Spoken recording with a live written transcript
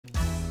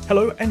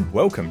Hello and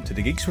welcome to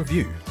the Geeks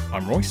Review.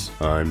 I'm Royce.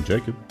 I'm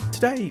Jacob.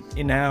 Today,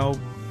 in our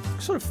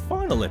sort of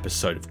final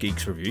episode of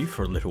Geeks Review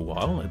for a little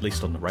while, at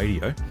least on the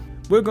radio,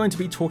 we're going to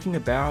be talking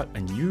about a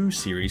new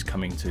series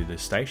coming to the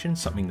station,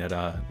 something that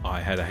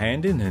I had a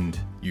hand in and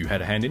you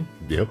had a hand in.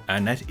 Yep.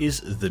 And that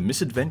is The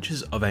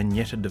Misadventures of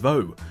Agnetha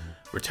Deveaux,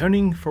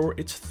 returning for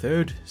its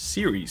third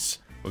series.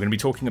 We're going to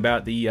be talking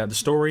about the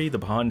story, the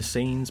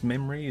behind-the-scenes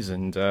memories,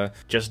 and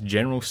just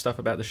general stuff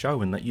about the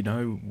show, and let you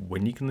know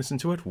when you can listen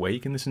to it, where you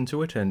can listen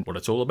to it, and what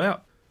it's all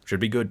about. Should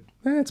be good.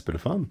 Yeah, it's a bit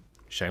of fun.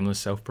 Shameless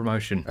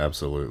self-promotion.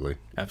 Absolutely.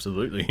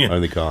 Absolutely.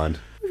 Only kind.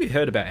 Have you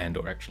heard about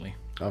Andor, actually?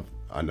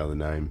 I know the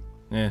name.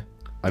 Yeah.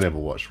 I never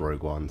watched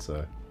Rogue One,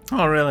 so...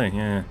 Oh, really?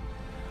 Yeah.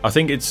 I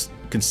think it's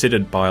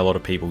considered by a lot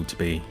of people to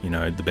be, you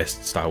know, the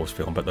best Star Wars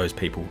film, but those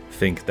people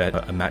think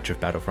that a match of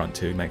Battlefront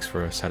 2 makes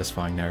for a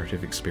satisfying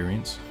narrative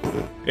experience.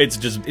 It's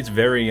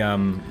very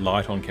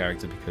light on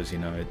character because, you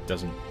know, it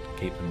doesn't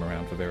keep them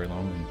around for very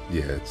long. And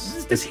yeah,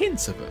 there's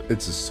hints of it.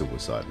 It's a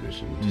suicide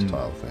mission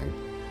style thing.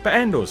 But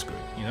Andor's good,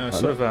 you know,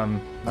 sort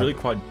of really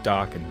quite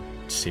dark and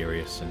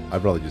serious. And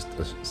I'd rather just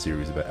a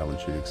series about Alan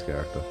Tudyk's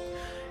character.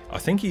 I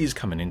think he is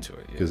coming into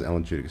it. Because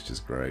Alan Tudyk's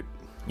just great.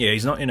 Yeah,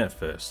 he's not in it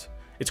first.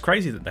 It's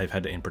crazy that they've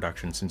had it in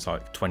production since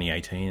like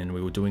 2018, and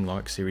we were doing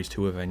like series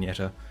 2 of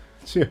Agnetha,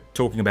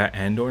 talking about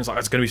Andor. And it's like,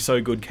 it's going to be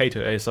so good.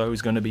 K2SO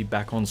is going to be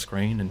back on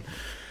screen, and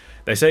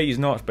they say he's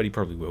not, but he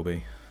probably will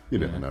be. You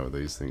never know with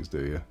these things, do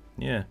you?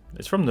 Yeah,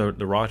 it's from the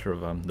writer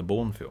of the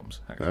Bourne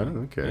films. Actually. Oh,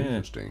 okay, yeah.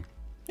 Interesting.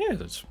 Yeah,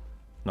 that's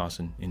nice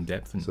and in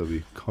depth. And so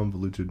the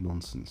convoluted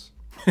nonsense.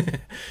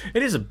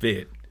 It is a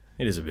bit.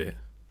 It is a bit.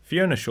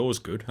 Fiona Shaw's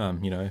good.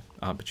 You know,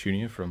 Aunt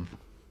Petunia from.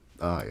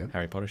 Yeah.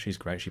 Harry Potter. She's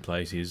great. She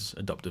plays his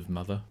adoptive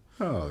mother.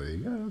 Oh, there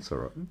you go. That's all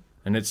right.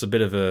 And it's a bit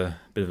of a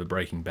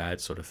Breaking Bad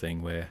sort of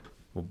thing where,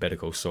 well, Better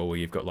Call Saul, where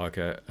you've got like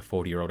a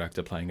 40-year-old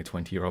actor playing a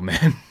 20-year-old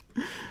man.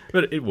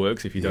 But it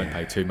works if you don't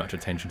pay too much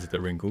attention to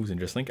the wrinkles and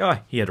just think, oh,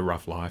 he had a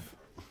rough life,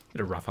 he had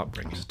a rough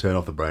upbringing. Just turn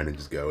off the brain and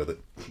just go with it.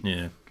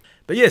 Yeah.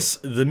 But yes,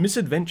 The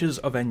Misadventures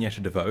of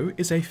Agnetha Deveaux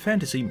is a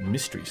fantasy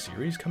mystery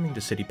series coming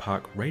to City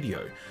Park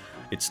Radio.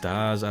 It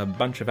stars a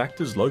bunch of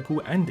actors,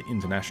 local and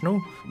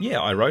international. Yeah,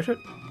 I wrote it.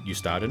 You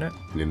starred in it.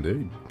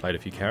 Indeed. Played a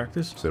few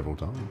characters. Several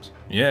times.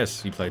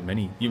 Yes, you played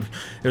many. There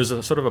was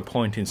a sort of a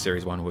point in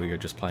Series 1 where you were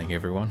just playing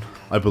everyone.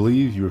 I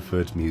believe you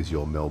referred to me as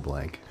your Mel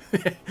Blanc.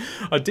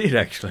 I did,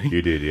 actually.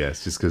 You did,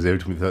 yes. Just because every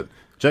time you thought,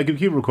 Jacob,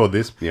 can you record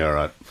this? Yeah, all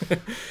right.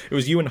 It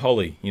was you and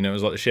Holly. You know, it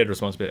was like the shared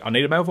responsibility. I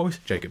need a male voice,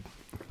 Jacob.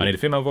 I need a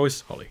female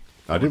voice, Holly.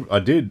 I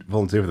did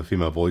volunteer for the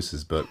female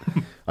voices, but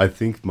I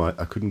think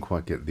I couldn't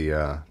quite get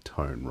the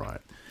tone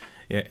right.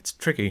 Yeah, it's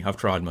tricky. I've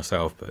tried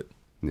myself, but...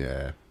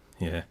 Yeah.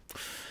 Yeah.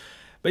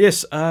 But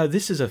yes,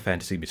 this is a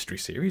fantasy mystery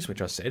series,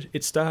 which I said.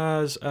 It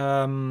stars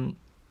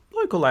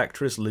local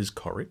actress Liz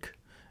Corrick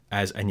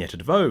as Agnetha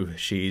Deveaux.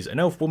 She's an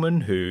elf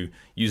woman who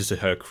uses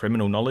her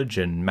criminal knowledge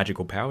and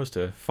magical powers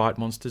to fight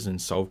monsters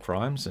and solve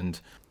crimes,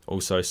 and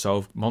also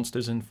solve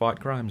monsters and fight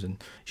crimes.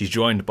 And she's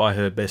joined by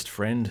her best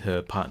friend,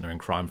 her partner in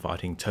crime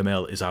fighting,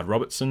 Tomel Izzard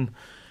Robertson,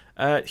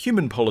 a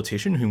human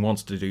politician who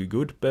wants to do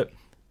good, but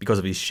because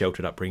of his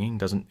sheltered upbringing,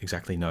 doesn't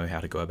exactly know how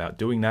to go about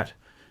doing that.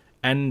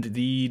 And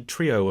the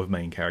trio of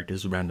main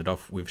characters rounded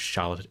off with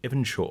Charlotte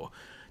Evanshaw,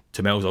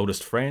 Tomel's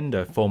oldest friend,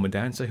 a former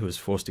dancer who was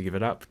forced to give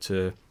it up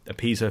to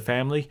appease her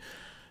family,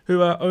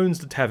 who owns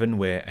the tavern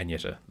where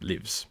Agnetha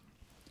lives.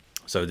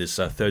 So this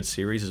third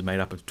series is made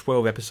up of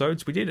 12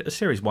 episodes. We did a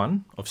series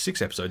 1 of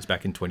 6 episodes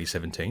back in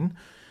 2017.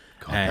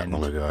 God, that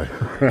long ago.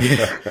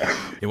 Yeah,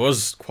 it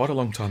was quite a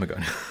long time ago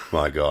now.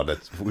 My God,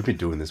 we've been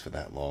doing this for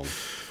that long.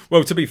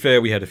 Well, to be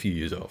fair, we had a few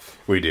years off.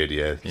 We did,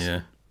 yeah.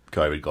 Yeah.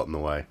 COVID got in the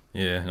way.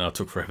 Yeah, and I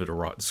took forever to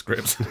write the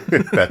script.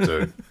 That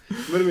too.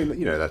 But I mean,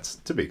 you know, that's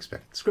to be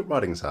expected. Script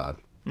writing's hard.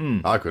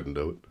 I couldn't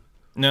do it.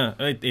 No,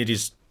 it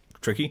is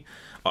tricky.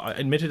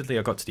 Admittedly,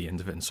 I got to the end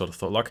of it and sort of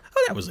thought, like,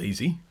 oh, that was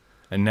easy.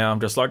 And now I'm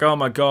just like, oh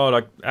my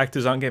God,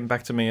 actors aren't getting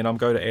back to me and I'm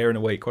going to air in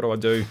a week. What do I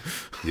do?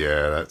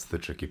 Yeah, that's the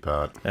tricky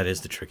part. That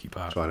is the tricky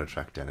part. Trying to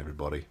track down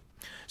everybody.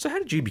 So how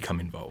did you become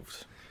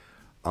involved?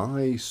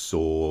 I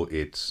saw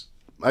it...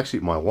 Actually,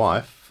 my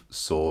wife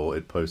saw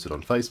it posted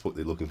on Facebook.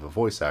 They're looking for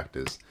voice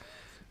actors.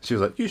 She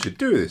was like, you should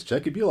do this,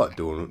 Jacob. You like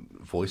doing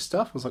voice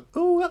stuff. I was like,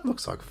 oh, that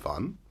looks like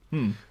fun.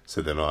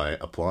 So then I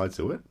applied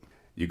to it.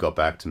 You got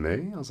back to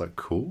me. I was like,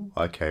 cool.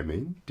 I came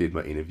in, did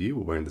my interview.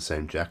 We're wearing the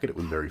same jacket. It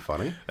was very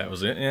funny. That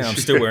was it. Yeah, I'm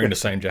still wearing the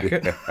same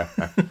jacket.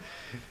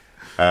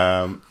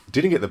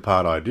 Didn't get the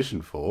part I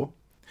auditioned for.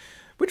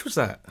 Which was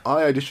that?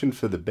 I auditioned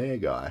for the bear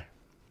guy.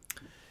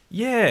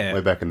 Yeah.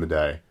 Way back in the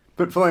day.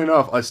 But funnily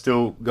enough, I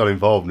still got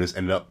involved in this,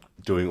 ended up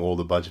doing all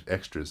the bunch of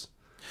extras.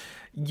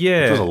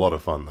 Yeah. Which was a lot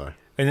of fun, though.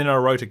 And then I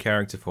wrote a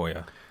character for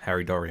you,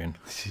 Harry Dorian.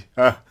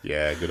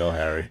 Yeah, good old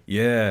Harry.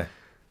 Yeah.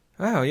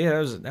 Oh, yeah,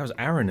 that was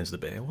Aaron as the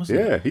bear, wasn't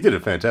it? Yeah, he did a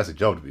fantastic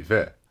job, to be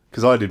fair.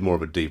 Because I did more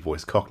of a deep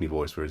voice, Cockney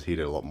voice, whereas he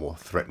did a lot more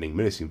threatening,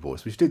 menacing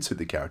voice, which did suit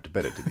the character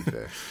better, to be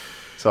fair.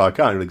 So I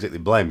can't really exactly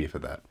blame you for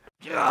that.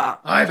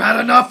 I've had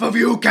enough of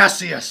you,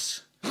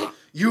 Cassius.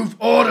 You've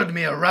ordered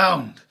me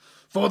around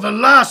for the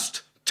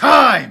last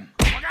time.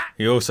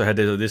 He also had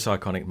this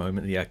iconic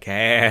moment, the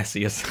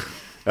Cassius.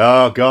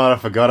 Oh, God, I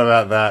forgot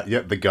about that.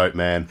 Yep, the goat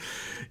man.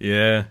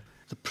 Yeah.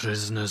 The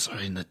prisoners are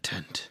in the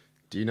tent.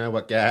 Do you know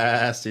what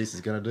Cassius is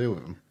going to do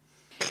with them?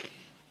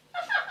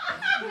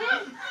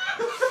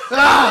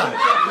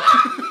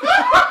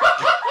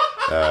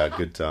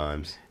 Good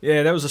times.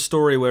 Yeah, that was a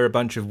story where a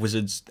bunch of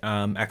wizards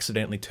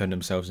accidentally turned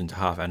themselves into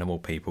half-animal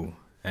people.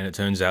 And it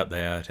turns out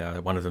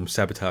that one of them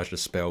sabotaged a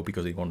spell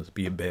because he wanted to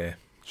be a bear.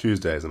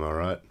 Tuesdays, am I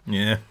right?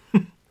 Yeah.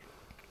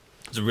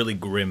 It's a really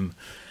grim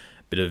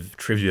bit of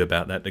trivia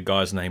about that. The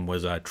guy's name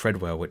was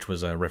Treadwell, which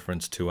was a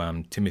reference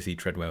to Timothy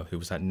Treadwell, who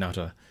was that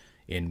nutter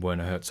in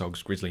Werner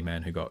Herzog's Grizzly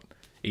Man who got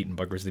eaten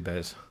by grizzly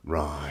bears.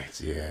 Right,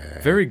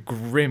 yeah. Very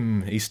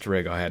grim Easter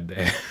egg I had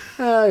there.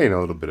 You know,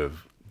 a little bit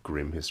of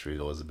grim history is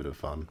always a bit of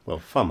fun. Well,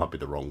 fun might be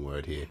the wrong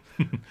word here.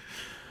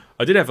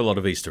 I did have a lot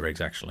of Easter eggs,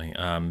 actually,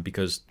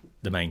 because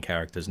the main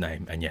character's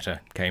name,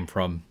 Agnetha, came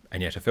from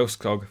Agnetha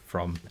Felskog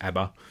from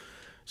ABBA.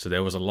 So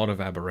there was a lot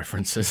of ABBA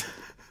references.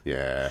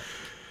 Yeah.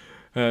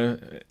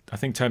 I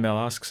think Tomel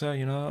asks her,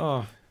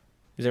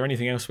 is there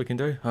anything else we can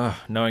do?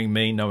 Knowing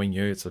me, knowing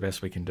you, it's the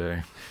best we can do.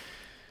 And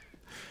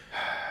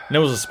there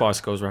was a Spice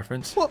Girls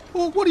reference. What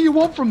do you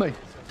want from me?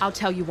 I'll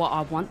tell you what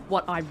I want.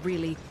 What I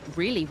really,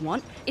 really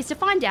want is to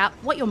find out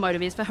what your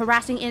motive is for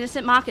harassing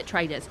innocent market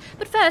traders.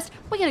 But first,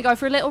 we're going to go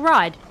for a little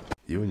ride.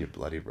 You and your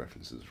bloody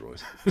references,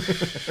 Royce.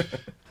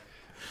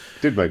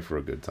 Did make for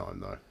a good time,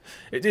 though.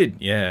 It did,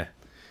 yeah.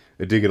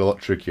 It did get a lot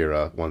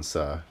trickier once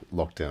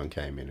lockdown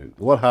came in. And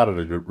a lot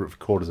harder to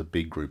record as a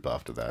big group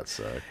after that,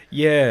 so...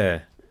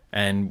 Yeah,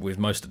 and with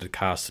most of the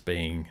cast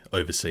being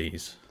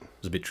overseas, it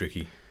was a bit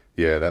tricky.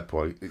 Yeah, that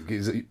point.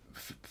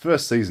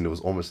 First season, it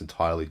was almost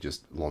entirely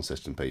just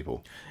Launceston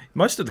people.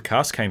 Most of the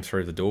cast came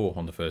through the door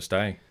on the first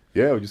day.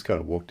 Yeah, we just kind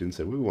of walked in and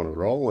said, we want to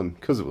roll, and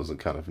because it was a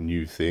kind of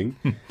new thing,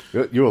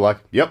 you were like,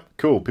 yep,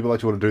 cool, people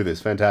actually want to do this,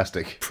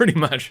 fantastic. Pretty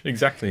much,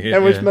 exactly. Yeah,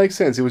 and which makes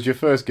sense. It was your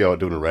first go at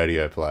doing a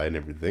radio play and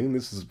everything, and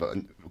this is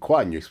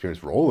quite a new experience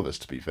for all of us,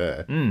 to be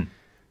fair.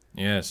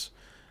 Yes,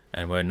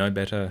 and we're no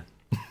better,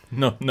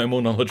 no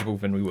more knowledgeable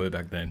than we were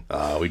back then.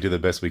 We do the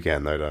best we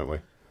can, though, don't we?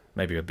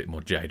 Maybe a bit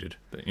more jaded,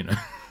 but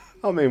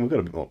I mean, we've got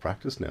a bit more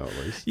practice now, at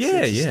least.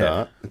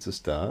 Yeah, It's a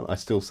start. I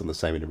still sound the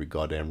same in every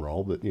goddamn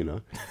role, but,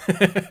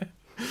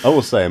 I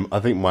will say, I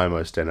think my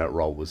most standout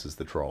role was as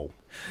the troll.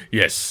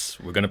 Yes,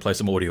 we're going to play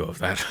some audio of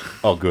that.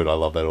 Oh, good. I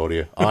love that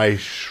audio. I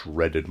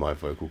shredded my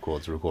vocal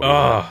cords recording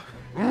that.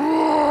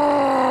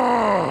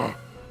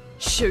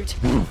 Shoot.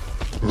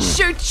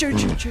 Shoot, shoot,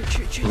 shoot, shoot,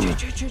 shoot, shoot, shoot,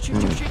 shoot, shoot,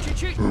 shoot, shoot,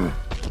 shoot.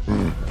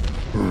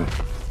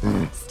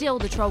 Still,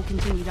 the troll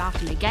continued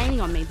after me, gaining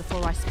on me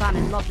before I spun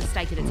and lobbed a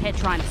stake at its head,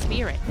 trying to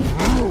spear it.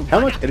 How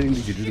much editing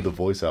did you do to the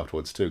voice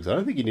afterwards, too? Because I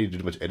don't think you needed to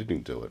do much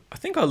editing to it. I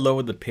think I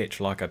lowered the pitch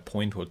like a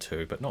point or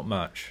two, but not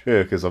much.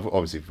 Yeah, because I've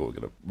obviously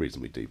got a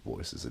reasonably deep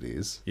voice as it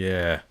is.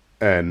 Yeah.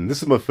 And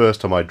this is my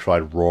first time I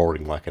tried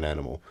roaring like an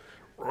animal.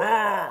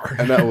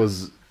 And that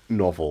was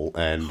novel,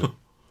 and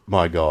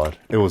my God,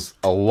 it was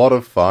a lot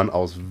of fun. I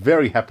was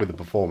very happy with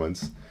the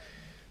performance.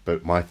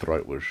 But my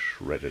throat was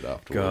shredded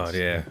afterwards. God,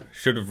 yeah.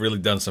 Should have really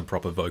done some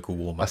proper vocal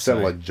warm-up. I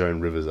sounded like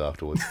Joan Rivers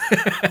afterwards.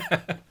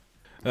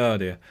 Oh,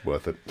 dear.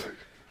 Worth it.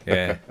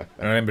 Yeah. And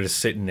I remember just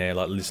sitting there,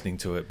 like, listening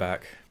to it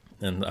back.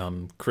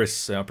 And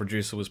Chris, our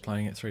producer, was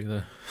playing it through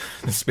the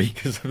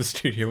speakers of the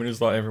studio. And it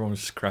was like everyone was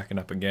just cracking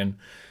up again.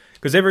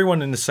 Because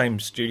everyone in the same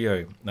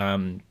studio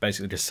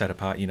basically just sat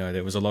apart.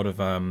 There was a lot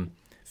of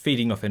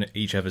feeding off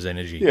each other's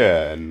energy.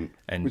 Yeah,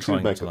 and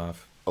trying to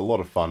laugh. A lot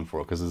of fun for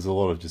it, because there's a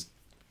lot of just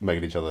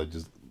making each other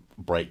just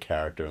break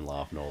character and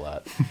laugh and all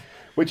that,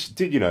 which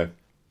did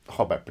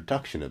hold back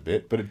production a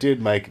bit, but it did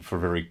make it for a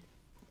very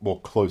more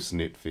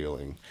close-knit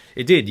feeling.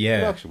 It did, yeah.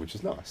 Production, which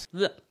is nice.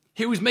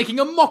 He was making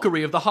a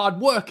mockery of the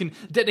hard work and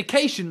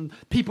dedication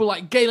people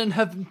like Galen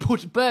have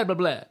put blah blah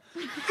blah.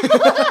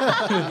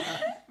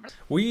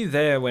 Were you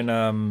there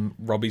when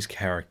Robbie's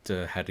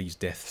character had his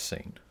death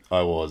scene?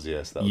 I was,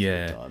 yes. That was a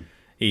good time.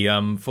 He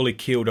fully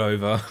keeled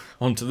over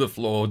onto the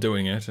floor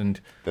doing it, and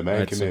the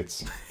man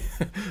commits.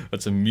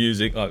 Had some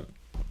music like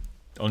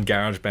on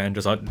GarageBand,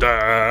 just like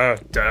da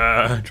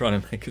da,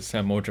 trying to make it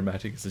sound more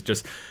dramatic, because it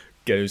just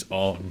goes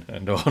on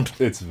and on.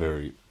 It's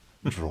very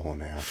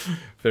drawn out.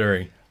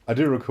 Very. I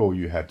do recall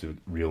you had to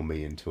reel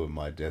me into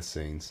my death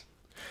scenes,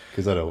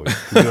 because I'd always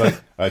be like,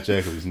 "All right,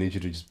 Jacob, we just need you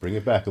to just bring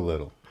it back a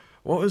little."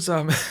 What was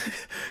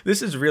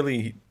This is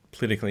really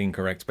politically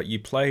incorrect, but you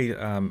played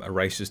a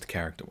racist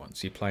character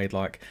once. You played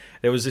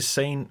there was this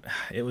scene.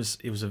 It was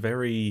a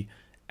very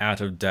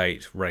out of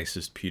date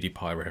racist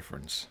PewDiePie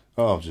reference.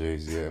 Oh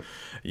jeez, yeah.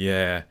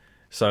 Yeah.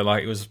 So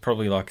it was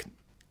probably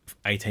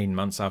 18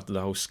 months after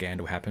the whole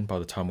scandal happened by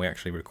the time we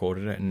actually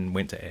recorded it and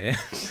went to air.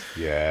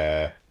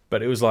 Yeah.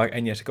 But it was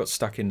and yet it got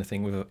stuck in the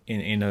thing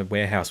in a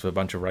warehouse with a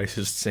bunch of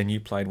racists, and you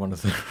played one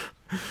of the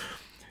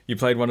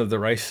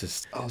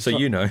racists.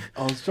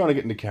 I was trying to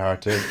get into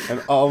character,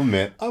 and I'll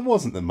admit, I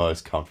wasn't the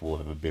most comfortable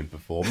I've ever been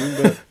performing,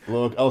 but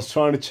look, I was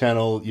trying to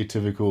channel your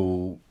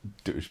typical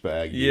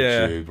douchebag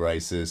YouTube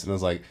racist, and I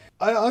was like,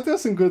 I got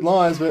some good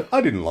lines, but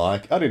I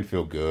didn't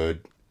feel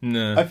good.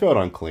 No. I felt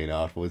unclean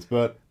afterwards,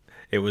 but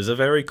It was a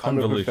very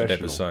convoluted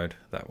Unprofessional. episode,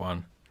 that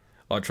one.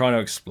 Like, trying to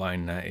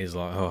explain that is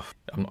like, oh,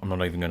 I'm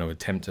not even going to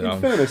attempt it. in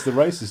fairness, the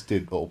racists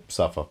did all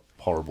suffer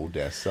horrible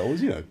deaths, so it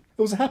was, it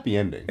was a happy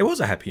ending. It was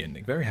a happy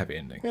ending, very happy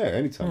ending. Yeah,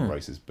 anytime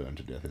racists burn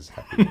to death is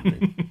a happy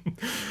ending.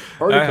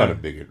 Or any kind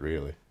of bigot,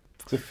 really.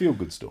 It's a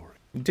feel-good story.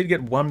 We did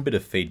get one bit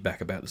of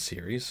feedback about the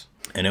series,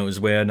 and it was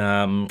when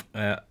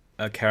a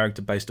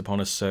character based upon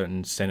a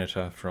certain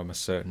senator from a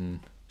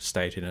certain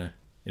state in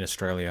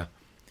Australia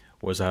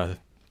was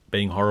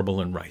being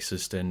horrible and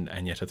racist, and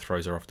Agnetha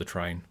throws her off the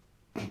train.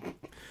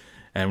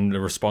 And the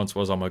response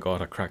was, "Oh my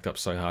god, I cracked up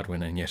so hard when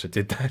Agnetha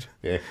did that,"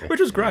 Yeah. which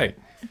was great.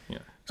 Yeah,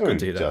 it's good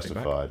to hear that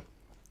Justified.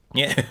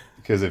 feedback. Yeah,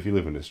 Because if you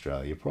live in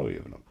Australia, you probably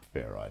have a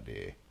fair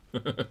idea.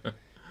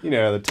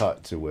 The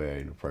type to wear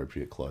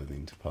inappropriate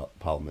clothing to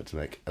Parliament to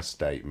make a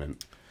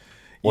statement.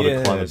 Or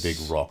to climb a big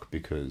Yes. rock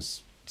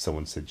because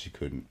someone said she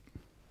couldn't.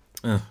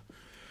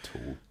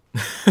 Tool.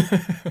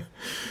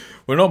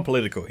 we're not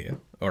political here,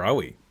 or are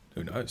we?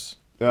 Who knows?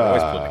 We're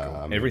always political.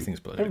 I mean, Everything's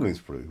political. Everything's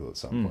political at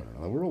some point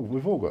or another.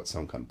 We've all got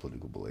some kind of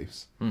political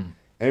beliefs.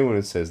 Anyone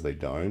who says they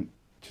don't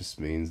just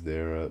means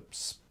they're a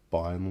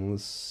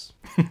spineless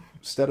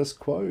status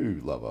quo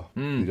lover.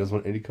 He doesn't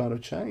want any kind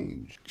of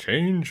change.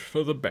 Change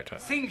for the better.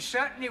 Things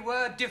certainly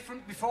were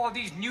different before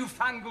these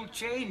newfangled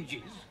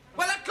changes.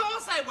 Well, of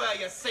course they were,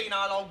 you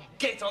senile old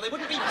git, or they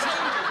wouldn't be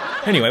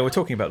changing. Anyway, we're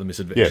talking about the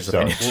Misadventures of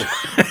sorry.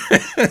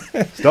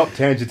 Agnetha. Stop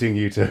tangenting,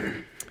 you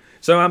two.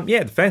 So,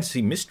 the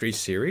Fantasy Mystery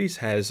series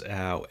has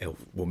our elf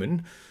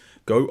woman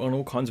go on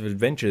all kinds of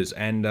adventures,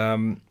 and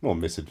More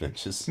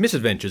misadventures.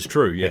 misadventures,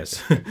 true,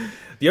 yes.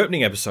 The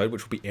opening episode,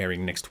 which will be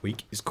airing next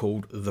week, is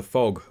called The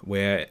Fog,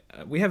 where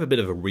we have a bit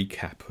of a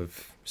recap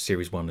of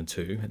Series 1 and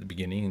 2 at the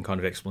beginning, and kind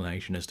of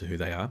explanation as to who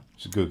they are.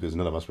 Which is good because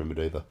none of us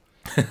remembered either.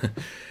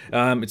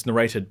 It's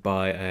narrated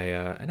by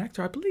an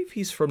actor, I believe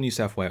he's from New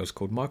South Wales,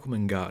 called Michael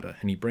Mangada,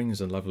 and he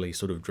brings a lovely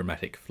sort of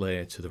dramatic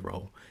flair to the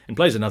role, and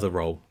plays another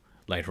role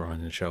later on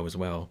in the show as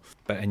well.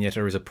 But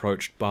Agnetha is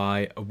approached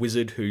by a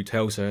wizard who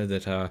tells her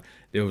that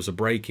there was a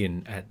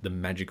break-in at the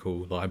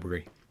magical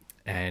library,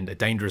 and a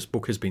dangerous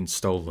book has been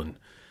stolen,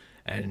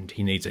 and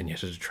he needs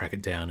Agnetha to track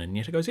it down. And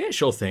Agnetha goes, yeah,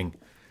 sure thing.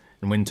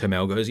 And when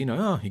Termel goes, you're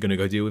going to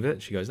go deal with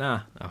it? She goes,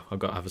 nah, I've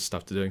got other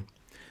stuff to do.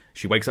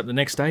 She wakes up the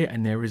next day,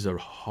 and there is a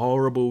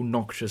horrible,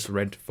 noxious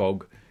red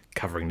fog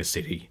covering the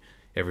city.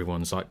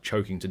 Everyone's like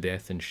choking to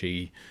death, and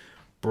she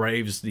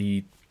braves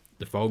the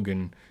fog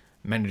and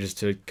manages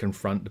to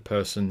confront the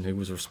person who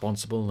was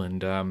responsible.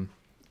 And I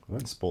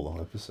won't spoil the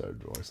whole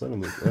episode, Royce. I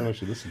don't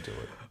actually listen to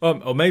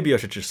it. or maybe I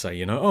should just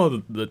say,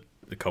 the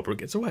culprit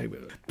gets away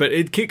with it. But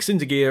it kicks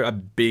into gear a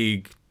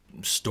big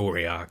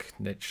story arc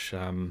that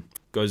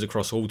goes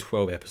across all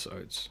 12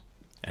 episodes,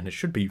 and it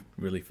should be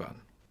really fun.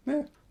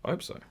 Yeah. I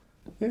hope so.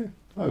 Yeah.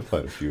 I've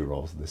played a few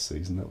roles this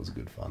season. That was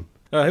good fun.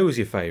 Who was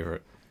your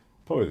favourite?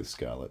 Probably the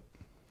Scarlet.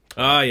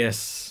 Ah,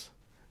 yes.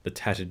 The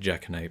tattered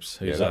jackanapes.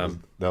 Who's, Yeah,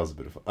 that was a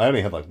bit of fun. I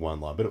only had like one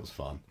line, but it was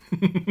fun.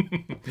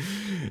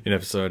 in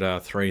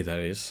episode 3, that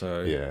is.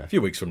 So Yeah. a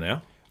few weeks from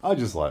now. I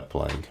just like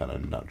playing kind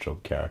of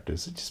nutjob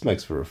characters. It just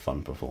makes for a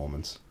fun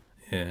performance.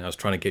 Yeah, I was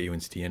trying to get you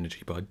into the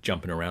energy by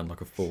jumping around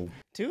like a fool.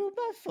 2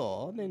 by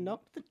 4, they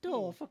knocked the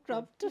door for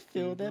grub to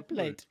fill their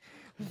plate.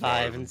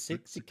 5 and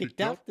 6, he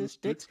kicked out the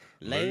sticks.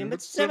 Lame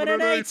at 7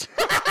 and 8.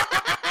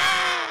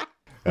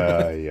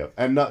 Yeah.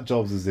 And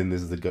nutjobs is in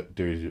this. The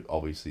dude who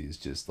obviously is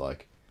just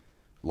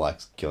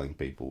likes killing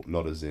people.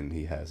 Not as in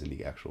he has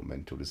any actual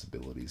mental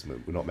disabilities.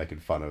 We're not making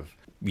fun of.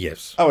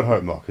 Yes. I would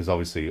hope not, because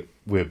obviously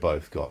we've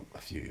both got a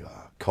few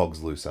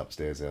cogs loose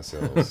upstairs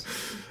ourselves.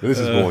 But this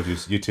is more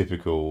just your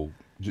typical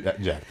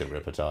Jack the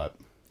Ripper type.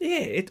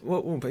 Yeah,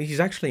 but he's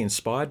actually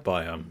inspired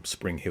by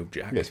Spring Hill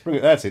Jack. Yeah,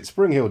 that's it.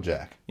 Spring Hill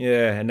Jack.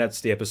 Yeah, and that's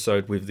the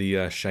episode with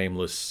the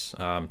shameless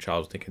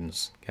Charles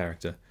Dickens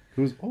character.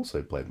 Who's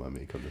also played by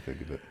me, come to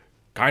think of it.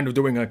 Kind of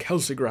doing a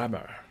Kelsey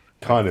Grammer.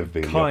 Kind of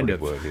being Kind the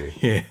of. word here.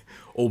 Yeah,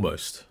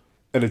 almost.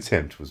 An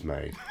attempt was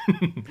made.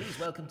 Please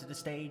welcome to the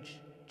stage,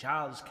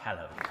 Charles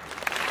Callow.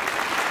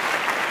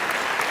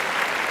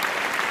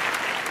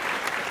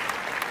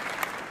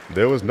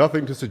 There was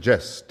nothing to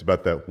suggest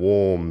about that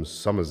warm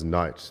summer's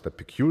night that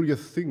peculiar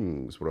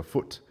things were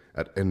afoot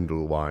at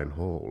Endelwine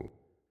Hall,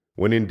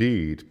 when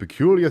indeed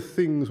peculiar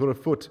things were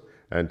afoot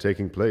and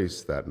taking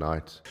place that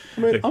night. I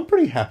mean, I'm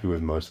pretty happy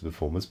with most of the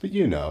performance, but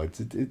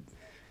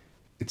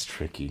it's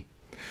tricky.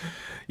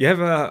 You have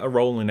a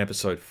role in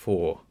episode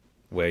 4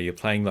 where you're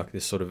playing like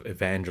this sort of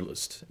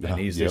evangelist, and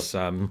he's Yep. this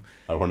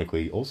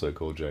Ironically, also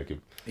called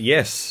Jacob.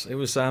 yes, it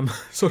was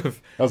sort of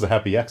That was a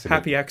happy accident.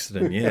 happy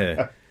accident.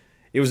 Yeah,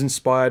 it was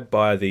inspired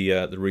by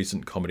the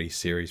recent comedy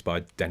series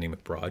by Danny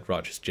McBride,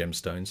 Righteous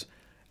Gemstones.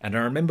 And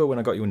I remember when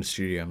I got you in the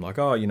studio, I'm like,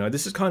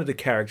 this is kind of the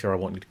character I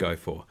want you to go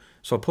for.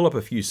 So I pull up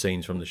a few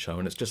scenes from the show,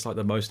 and it's just like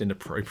the most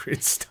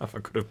inappropriate stuff I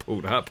could have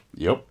pulled up.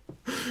 Yep.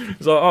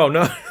 It's like, oh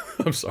no,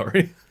 I'm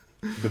sorry.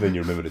 But then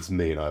you remembered it's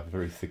me, and I have a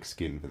very thick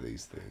skin for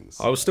these things.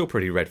 I was still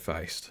pretty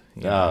red-faced.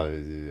 You're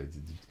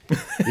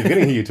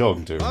getting who you're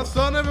talking to. Our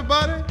son,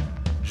 everybody,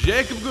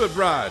 Jacob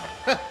Goodbride.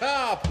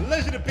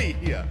 Pleasure to be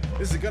here.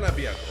 This is gonna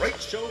be a great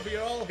show for you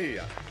all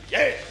here.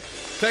 Yeah!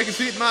 Take a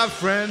seat, my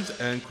friends,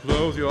 and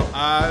close your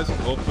eyes,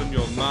 open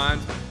your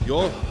minds,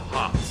 your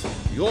hearts,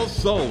 your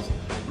souls.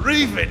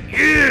 Breathe it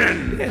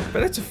in! Yeah,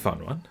 but that's a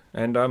fun one.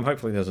 And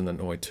hopefully it doesn't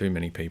annoy too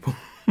many people.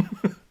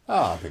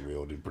 I think we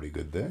all did pretty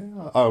good there.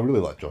 I really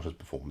like Josh's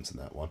performance in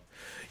that one.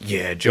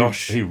 Yeah,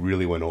 Josh. He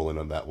really went all in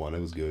on that one. It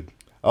was good.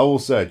 I will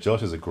say,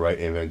 Josh has a great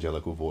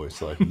evangelical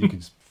voice. Like, you can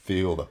just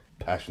feel the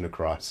passion of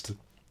Christ.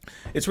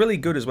 It's really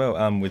good as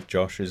well with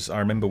Josh. I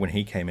remember when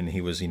he came in,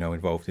 he was,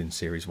 involved in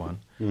Series 1.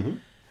 Mm-hmm.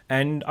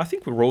 And I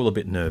think we were all a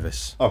bit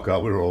nervous. Oh,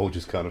 God, we were all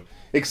just kind of...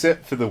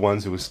 Except for the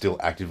ones who were still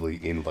actively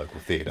in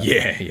local theatre.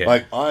 Yeah, yeah.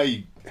 Like,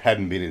 I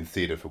hadn't been in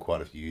theatre for quite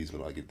a few years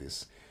when I did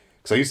this.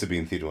 Because I used to be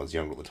in theatre when I was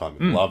younger all the time.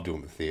 I loved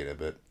doing the theatre,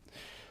 but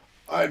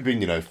I'd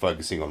been,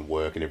 focusing on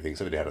work and everything,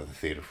 so I'd been out of the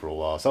theatre for a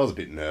while. So I was a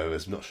bit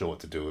nervous, not sure what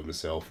to do with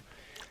myself.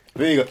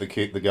 But then you got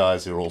the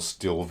guys who are all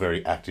still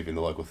very active in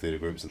the local theatre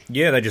groups.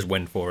 Yeah, they just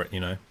went for it,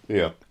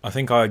 Yeah. I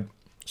think I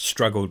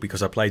struggled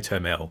because I played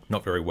Termel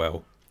not very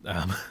well.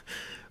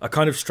 I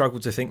kind of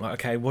struggled to think,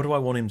 okay, what do I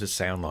want him to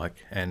sound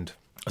like? And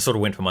I sort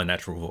of went for my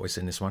natural voice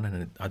in this one,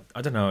 and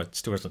I don't know, it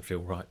still doesn't feel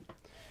right.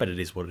 But it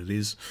is what it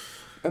is.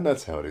 And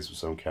that's how it is with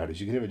some characters.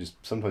 You can never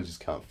sometimes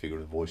just can't figure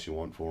the voice you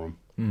want for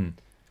them.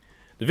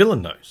 The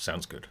villain, though,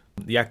 sounds good.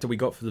 The actor we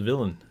got for the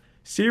villain.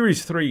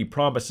 Series 3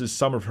 promises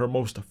some of her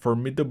most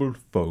formidable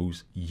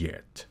foes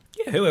yet.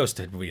 Yeah, who else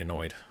did we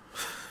annoyed?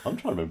 I'm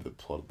trying to remember the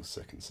plot of the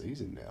second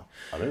season now.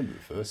 I remember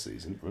the first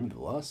season. I remember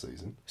the last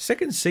season.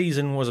 Second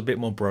season was a bit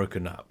more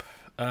broken up.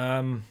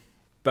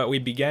 But we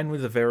began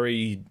with a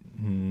very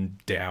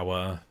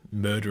dour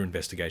murder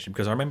investigation,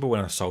 because I remember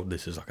when I sold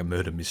this as like a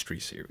murder mystery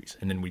series,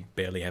 and then we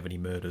barely have any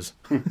murders.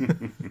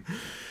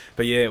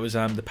 But yeah, it was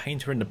the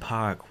painter in the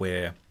park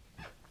where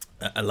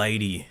a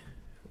lady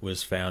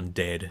was found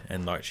dead,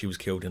 and like she was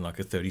killed in like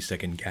a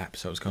 30-second gap.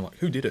 So it was kind of like,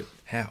 who did it?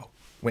 How?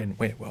 When?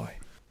 Where? Why?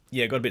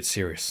 Yeah, it got a bit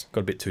serious.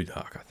 Got a bit too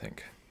dark, I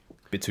think.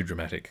 A bit too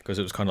dramatic, because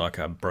it was kind of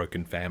like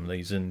broken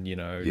families and,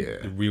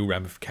 the real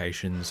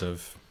ramifications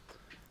of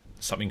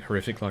something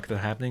horrific like that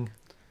happening.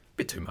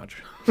 Bit too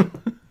much.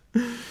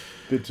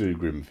 Bit too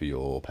grim for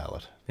your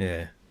palate.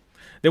 Yeah.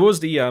 There was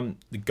the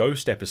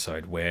ghost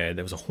episode where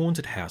there was a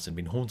haunted house that had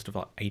been haunted for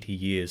like 80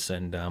 years,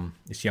 and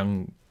this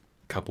young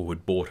couple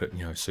had bought it,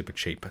 super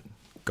cheap, but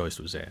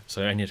ghost was there.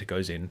 So Agnetha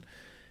goes in,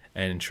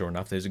 and sure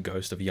enough, there's a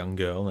ghost of a young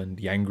girl and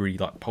the angry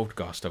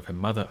poltergeist of her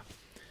mother.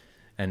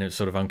 And it's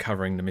sort of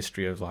uncovering the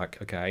mystery of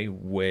like, okay,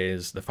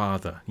 where's the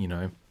father?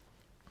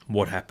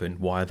 What happened?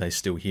 Why are they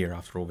still here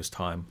after all this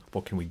time?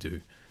 What can we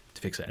do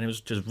to fix it? And it was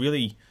just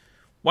really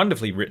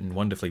wonderfully written,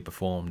 wonderfully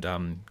performed.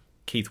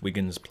 Keith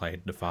Wiggins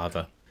played the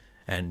father,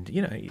 and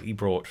he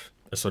brought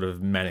a sort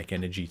of manic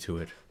energy to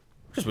it,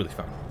 which was really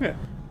fun. Yeah.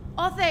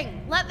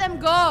 Othing, let them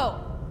go.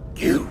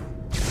 You?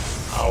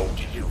 How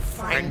did you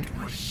find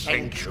my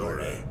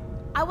sanctuary?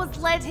 I was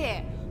led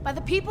here by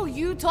the people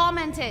you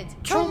tormented.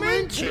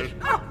 Tormented?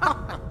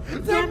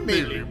 They're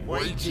merely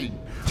waiting.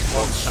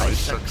 Once I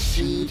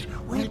succeed,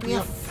 we'll be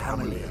a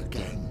family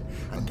again,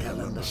 and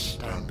they'll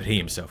understand. But he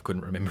himself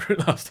couldn't remember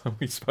it last time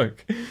we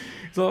spoke.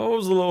 So what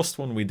was the last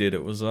one we did?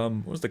 It was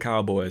the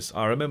Cowboys.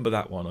 I remember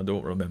that one. I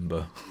don't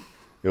remember.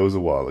 It was a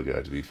while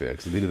ago, to be fair,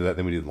 because we did that.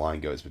 Then we did Lion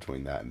Goats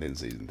between that and then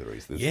season 3.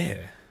 So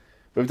yeah.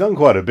 We've done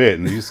quite a bit,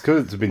 and just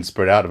because it's been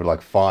spread out over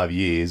like 5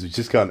 years,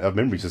 our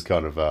memories just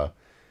kind of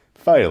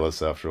fail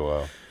us after a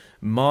while.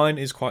 Mine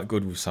is quite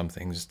good with some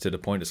things, to the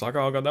point it's like,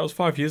 oh god, that was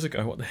 5 years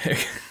ago. What the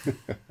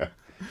heck?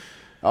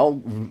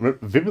 I'll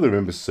vividly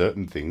remember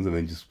certain things and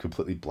then just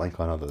completely blank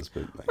on others.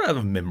 But what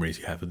other memories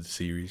you have of the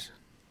series?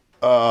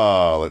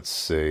 Let's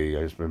see.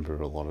 I just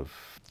remember a lot of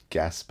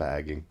gas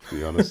bagging, to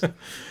be honest.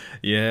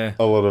 Yeah.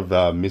 A lot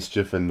of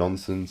mischief and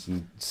nonsense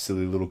and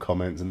silly little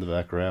comments in the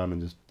background,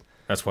 and just...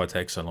 That's why it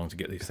takes so long to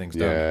get these things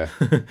done.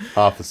 Yeah.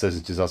 Half the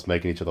session's just us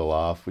making each other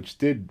laugh, which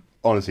did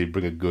honestly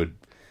bring a good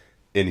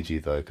energy,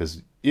 though,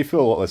 because you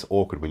feel a lot less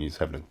awkward when you're just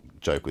having a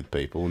joke with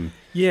people. And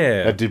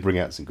yeah. That did bring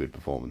out some good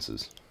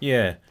performances.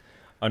 Yeah.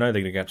 I know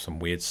they're going to get some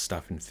weird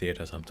stuff in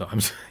theatre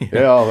sometimes.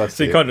 Yeah, that's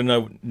so you kind of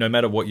know, no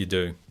matter what you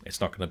do, it's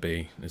not going to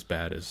be as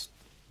bad as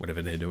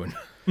whatever they're doing.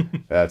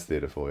 That's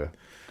theatre for you.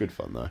 Good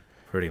fun, though.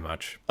 Pretty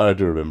much. I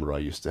do remember I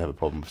used to have a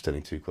problem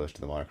standing too close to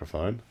the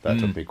microphone. That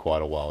took me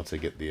quite a while to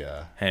get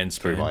the hands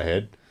through my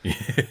head.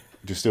 Yeah.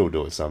 You still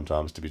do it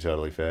sometimes, to be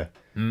totally fair.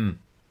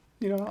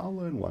 I'll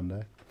learn one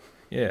day.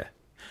 Yeah.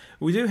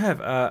 We do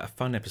have a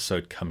fun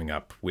episode coming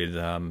up with...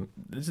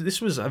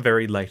 this was a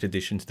very late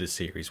addition to the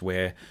series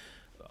where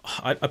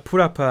I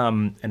put up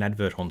an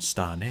advert on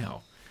Star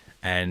Now,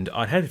 and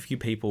I'd had a few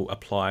people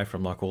apply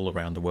from like all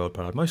around the world,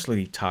 but I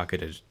mostly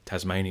targeted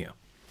Tasmania.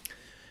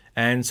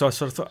 And so I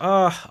sort of thought,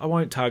 I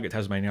won't target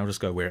Tasmania, I'll just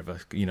go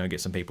wherever,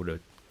 get some people to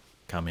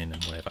come in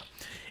and whatever.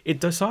 It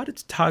decided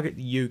to target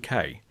the UK.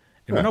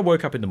 And when I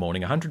woke up in the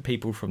morning, 100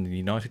 people from the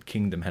United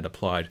Kingdom had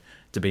applied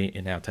to be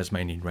in our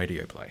Tasmanian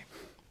radio play.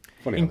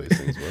 Funny how these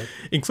things work.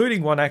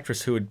 Including one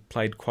actress who had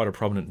played quite a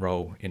prominent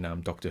role in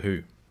Doctor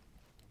Who.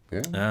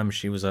 Yeah.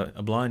 She was a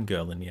blind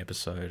girl in the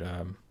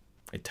episode.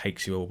 It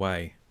Takes You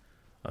Away,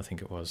 I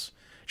think it was.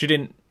 She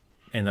didn't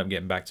end up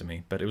getting back to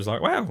me, but it was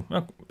like, wow,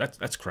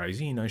 that's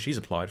crazy. You know, she's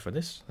applied for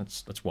this.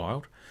 That's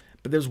wild.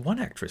 But there's one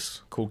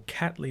actress called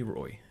Kat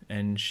Leroy,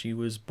 and she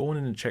was born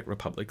in the Czech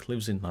Republic,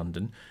 lives in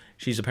London.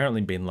 She's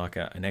apparently been like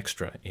an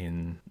extra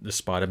in the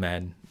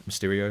Spider-Man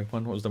Mysterio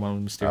one. What was the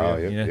one with Mysterio? Oh,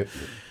 yep.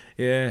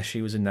 Yeah,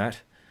 she was in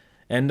that.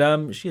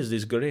 And she has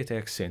this great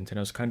accent, and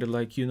I was kind of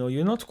like, you know,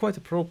 you're not quite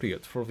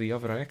appropriate for the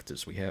other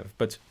actors we have,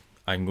 but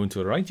I'm going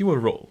to write you a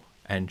role.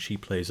 And she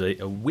plays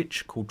a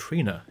witch called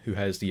Trina, who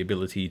has the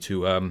ability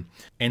to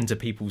enter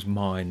people's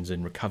minds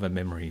and recover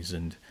memories,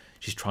 and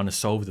she's trying to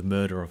solve the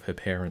murder of her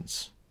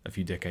parents a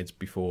few decades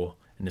before,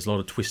 and there's a lot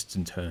of twists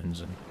and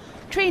turns. And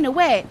Trina,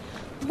 wait.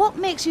 What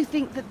makes you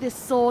think that this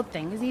sword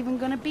thing is even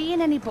going to be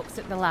in any books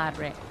at the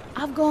library?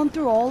 I've gone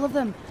through all of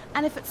them,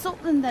 and if it's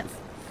something that's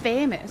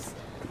famous,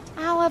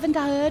 how haven't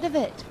I heard of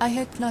it? I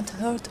had not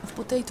heard of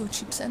potato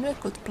chips and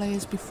record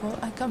players before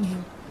I come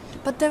here,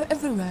 but they're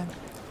everywhere.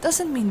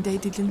 Doesn't mean they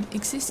didn't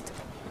exist.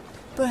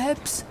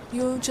 Perhaps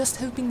you just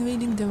have been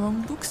reading the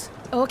wrong books?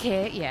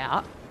 Okay,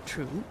 yeah,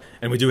 true.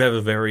 And we do have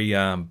a very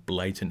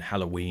blatant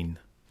Halloween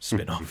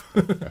spin-off.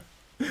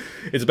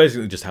 It's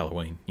basically just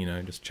Halloween, you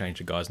know, just change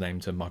the guy's name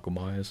to Michael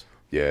Myers.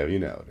 Yeah, you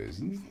know it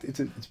is.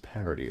 It's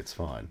parody, it's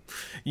fine.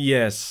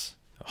 Yes.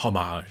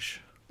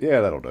 Homage.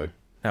 Yeah, that'll do.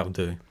 That'll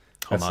do.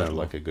 That sounds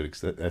like a good...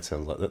 That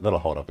sounds like... That'll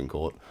hold up in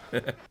court.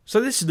 So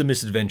this is the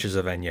Misadventures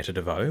of Agnetha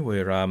Deveaux.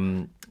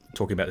 We're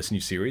talking about this new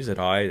series that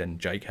I and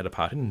Jake had a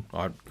part in.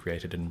 I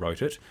created and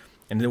wrote it.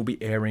 And it will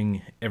be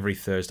airing every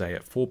Thursday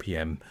at 4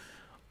 p.m.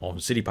 on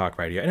City Park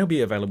Radio. And it'll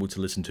be available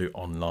to listen to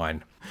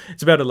online.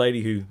 It's about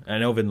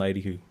an elven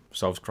lady who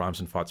solves crimes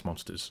and fights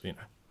monsters, you know.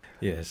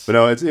 Yes. But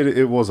no,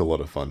 it was a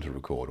lot of fun to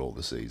record all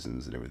the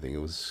seasons and everything.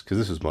 It was because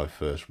this was my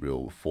first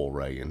real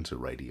foray into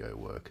radio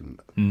work,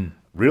 and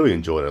really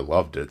enjoyed it. I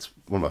loved it. It's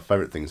one of my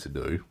favourite things to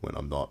do when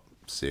I'm not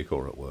sick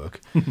or at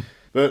work.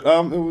 But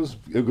it was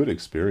a good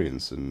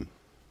experience, and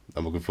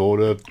I'm looking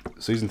forward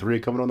to season 3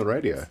 coming on the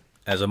radio.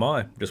 As am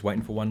I. Just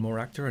waiting for one more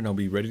actor, and I'll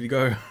be ready to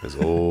go. There's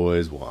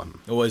always one.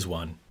 Always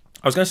one.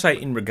 I was going to say,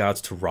 in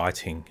regards to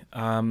writing,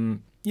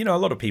 you know, a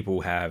lot of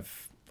people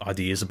have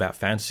ideas about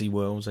fantasy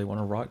worlds they want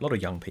to write, a lot of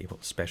young people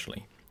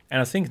especially. And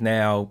I think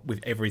now,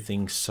 with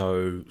everything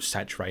so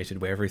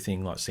saturated, where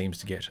everything like seems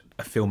to get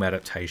a film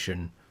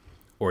adaptation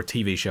or a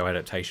TV show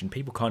adaptation,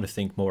 people kind of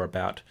think more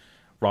about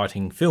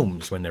writing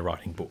films when they're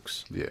writing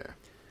books. Yeah.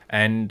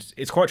 And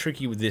it's quite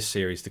tricky with this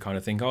series to kind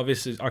of think, oh,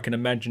 I can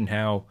imagine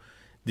how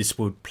this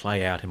would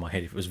play out in my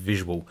head if it was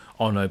visual.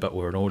 Oh no, but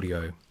we're an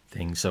audio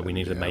thing, so we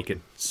need to make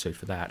it suit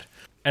for that.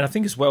 And I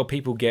think as well,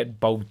 people get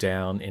bogged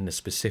down in the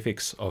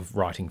specifics of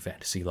writing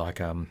fantasy,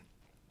 like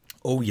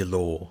all your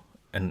lore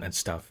and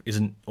stuff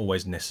isn't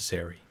always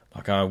necessary.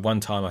 Like one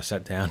time I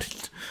sat down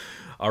and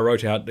I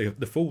wrote out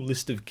the full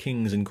list of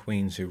kings and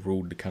queens who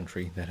ruled the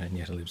country that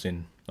Agnetha lives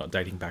in, not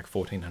dating back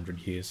 1400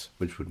 years.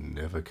 Which would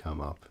never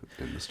come up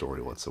in the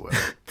story whatsoever.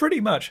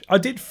 Pretty much. I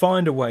did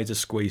find a way to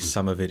squeeze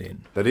some of it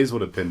in. That is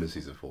what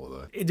appendices are for,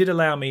 though. It did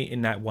allow me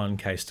in that one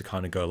case to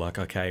kind of go like,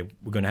 okay,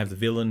 we're going to have the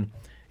villain.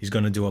 He's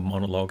going to do a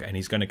monologue and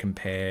he's going to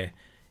compare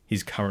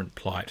his current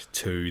plight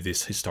to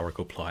this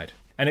historical plight.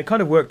 And it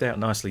kind of worked out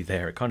nicely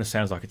there. It kind of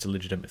sounds like it's a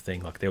legitimate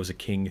thing. Like there was a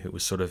king who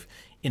was sort of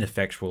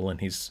ineffectual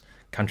and his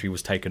country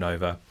was taken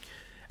over.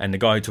 And the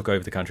guy who took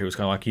over the country was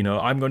kind of like, you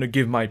know, I'm going to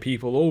give my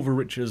people all the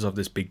riches of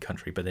this big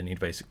country. But then he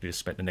basically just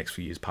spent the next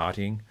few years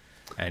partying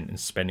and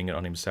spending it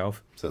on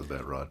himself. Sounds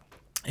about right.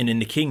 And then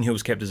the king who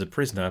was kept as a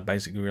prisoner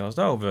basically realised,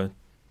 oh,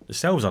 the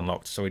cell's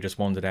unlocked. So he just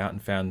wandered out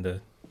and found the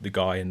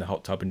guy in the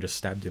hot tub and just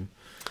stabbed him.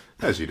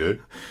 As you do.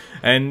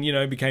 And, you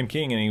know, became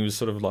king, and he was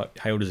sort of like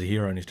hailed as a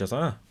hero, and he's just,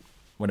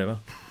 whatever.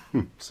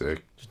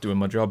 Sick. Just doing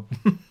my job.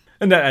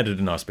 And that added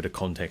a nice bit of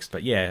context.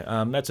 But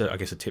yeah, that's, I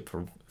guess, a tip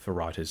for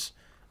writers.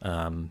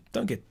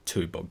 Don't get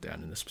too bogged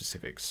down in the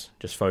specifics.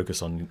 Just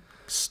focus on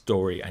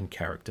story and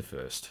character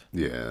first.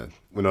 Yeah.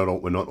 We're not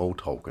all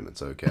Tolkien,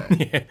 it's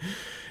okay.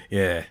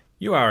 Yeah.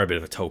 You are a bit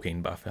of a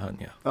Tolkien buff,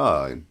 aren't you?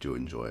 Oh, I do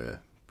enjoy a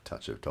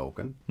touch of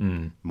Tolkien.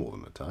 More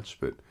than a touch,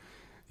 but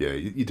yeah,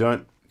 you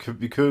don't...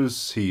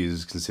 Because he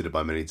is considered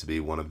by many to be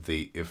one of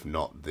the, if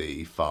not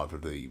the father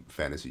of the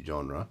fantasy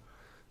genre,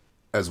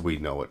 as we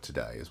know it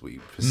today, as we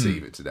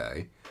perceive it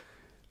today,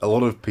 a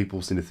lot of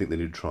people seem to think they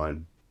need to try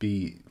and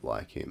be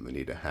like him. They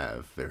need to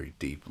have very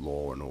deep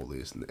lore and all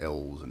this, and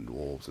elves and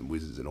dwarves and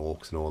wizards and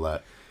orcs and all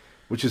that,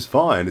 which is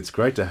fine. It's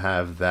great to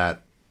have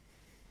that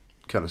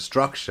kind of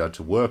structure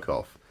to work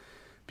off.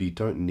 But you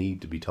don't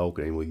need to be Tolkien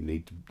anymore.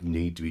 You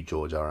need to be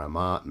George R.R.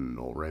 Martin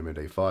or Raymond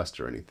A. Feist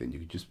or anything. You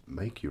can just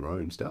make your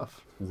own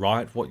stuff.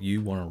 Write what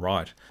you want to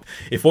write.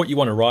 If what you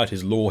want to write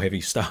is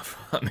lore-heavy stuff,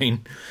 I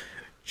mean,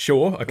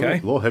 sure,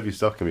 okay. Well, lore-heavy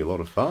stuff can be a lot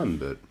of fun,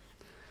 but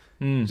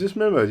just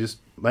remember, just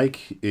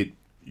make it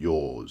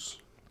yours.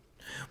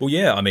 Well,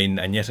 yeah, I mean,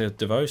 Agnetha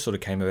Deveaux sort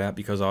of came about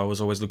because I was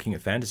always looking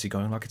at fantasy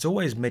going, like, it's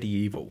always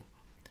medieval.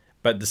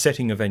 But the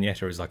setting of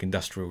Agnetha is like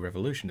Industrial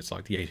Revolution. It's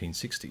like the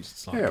 1860s.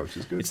 It's like, which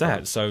is good. It's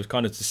that. So it's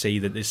kind of to see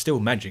that there's still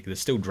magic. There's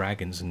still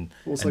dragons and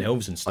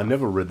elves and stuff. I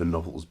never read the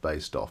novel it was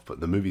based off, but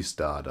the movie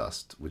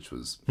Stardust, which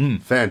was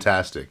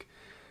fantastic.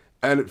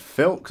 And it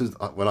felt, because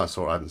when I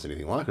saw it, I hadn't seen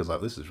anything like it. I was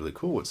like, this is really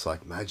cool. It's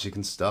like magic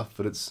and stuff,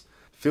 but it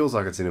feels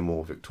like it's in a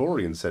more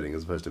Victorian setting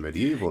as opposed to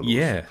medieval. And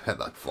it had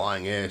like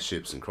flying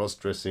airships and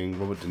cross-dressing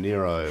Robert De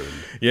Niro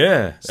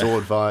and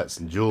sword fights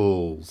and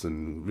jewels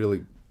and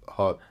really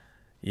hot.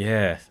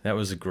 Yeah, that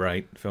was a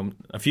great film.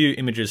 A few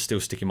images still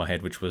stick in my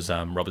head, which was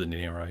Robert De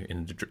Niro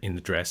in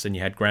the dress, and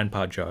you had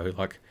Grandpa Joe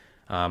like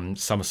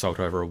somersault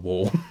over a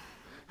wall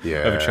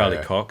over Charlie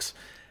Cox,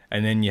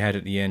 and then you had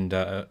at the end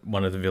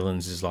one of the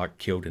villains is like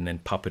killed and then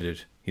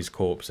puppeted his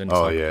corpse, and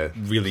it's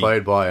really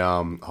played by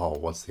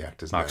what's the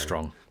actor's name?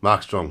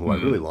 Mark Strong, who I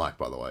really like,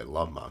 by the way.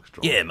 Love Mark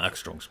Strong. Yeah, Mark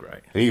Strong's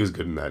great. And he was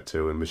good in that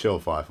too, and Michelle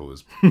Pfeiffer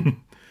was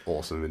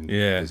awesome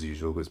as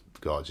usual, because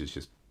God, she's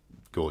just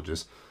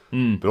gorgeous.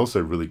 But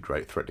also really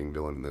great threatening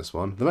villain in this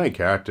one. The main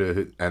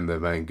character and the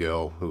main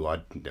girl, who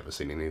I'd never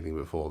seen anything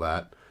before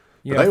that.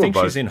 Yeah, I think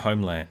she's in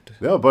Homeland.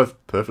 They were both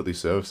perfectly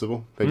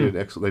serviceable. They did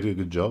excellent. They did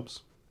good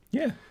jobs.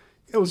 Yeah,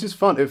 it was just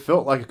fun. It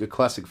felt like a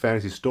classic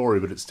fantasy story,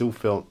 but it still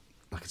felt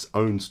like its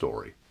own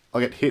story.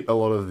 Like it hit a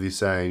lot of the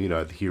same,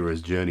 the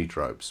hero's journey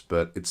tropes,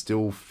 but it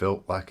still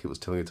felt like it was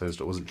telling its own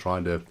story. It wasn't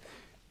trying to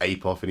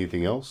ape off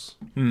anything else.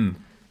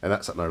 And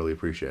that's something I really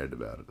appreciated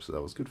about it. So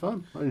that was good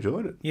fun. I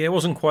enjoyed it. Yeah, it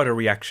wasn't quite a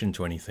reaction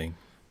to anything.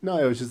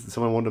 No, it was just that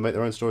someone wanted to make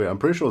their own story. I'm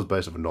pretty sure it was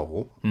based off a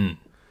novel,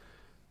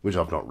 which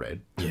I've not read.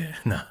 Yeah,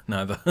 no,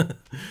 neither.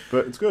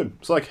 But it's good.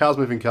 It's like Howl's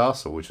Moving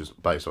Castle, which is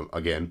based on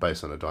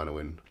a Dinah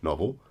Wynne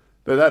novel.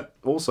 But that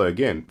also,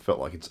 again, felt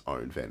like its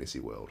own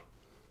fantasy world.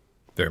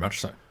 Very much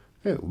so.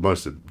 Yeah,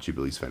 most of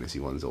Jubilee's fantasy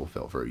ones all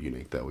felt very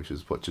unique, though, which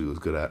is what Jubilee was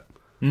good at.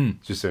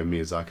 Just so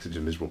Miyazaki's such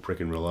a miserable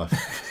prick in real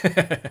life.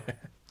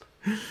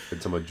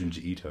 And some of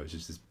Junji Ito is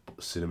just this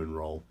cinnamon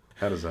roll.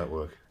 How does that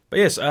work? But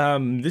yes,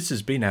 this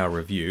has been our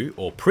review,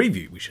 or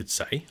preview, we should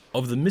say,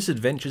 of The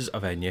Misadventures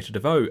of Agnetha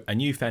Deveaux, a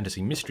new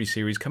fantasy mystery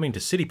series coming to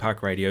City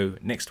Park Radio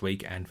next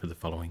week and for the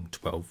following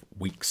 12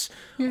 weeks.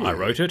 I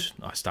wrote it,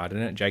 I starred in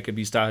it, Jacob,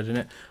 you starred in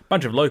it. A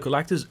bunch of local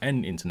actors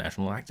and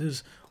international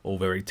actors, all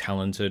very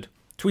talented.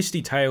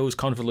 Twisty tales,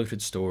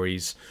 convoluted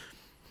stories,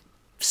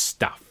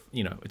 stuff.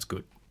 It's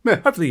good. Yeah.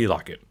 Hopefully you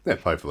like it. Yeah,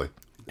 hopefully.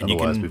 And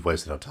otherwise we've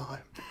wasted our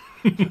time.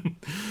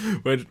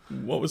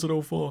 What was it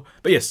all for?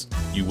 But yes,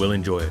 you will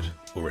enjoy it,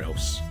 or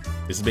else.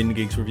 This has been the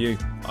Geeks Review.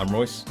 I'm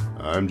Royce.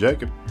 I'm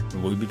Jacob.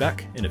 And we'll be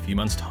back in a few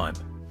months' time.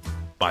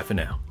 Bye for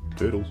now.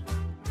 Toodles.